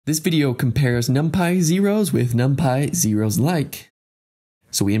This video compares numpy zeros with numpy zeros like.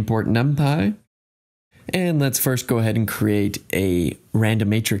 So we import numpy, and let's first go ahead and create a random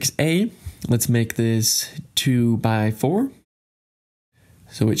matrix A. Let's make this 2 by 4.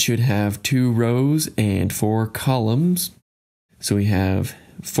 So it should have 2 rows and 4 columns. So we have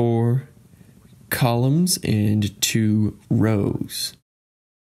 4 columns and 2 rows.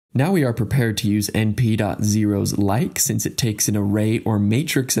 Now we are prepared to use np.zeros like, since it takes an array or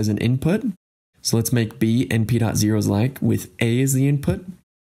matrix as an input. So let's make B np.zeros like with A as the input.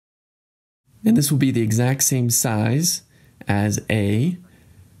 And this will be the exact same size as A.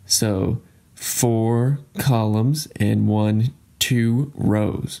 So 4 columns and 2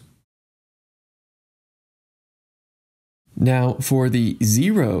 rows. Now for the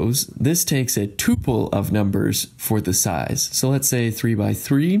zeros, this takes a tuple of numbers for the size. So let's say 3 by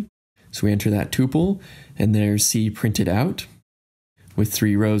 3. So we enter that tuple, and there's C printed out with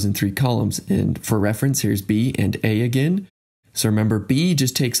 3 rows and 3 columns. And for reference, here's B and A again. So remember, B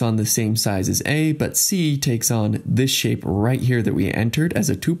just takes on the same size as A, but C takes on this shape right here that we entered as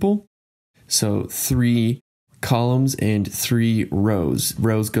a tuple. So 3 columns and 3 rows.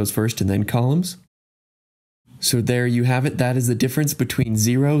 Rows goes first and then columns. So there you have it. That is the difference between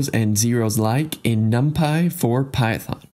zeros and zeros like in NumPy for Python.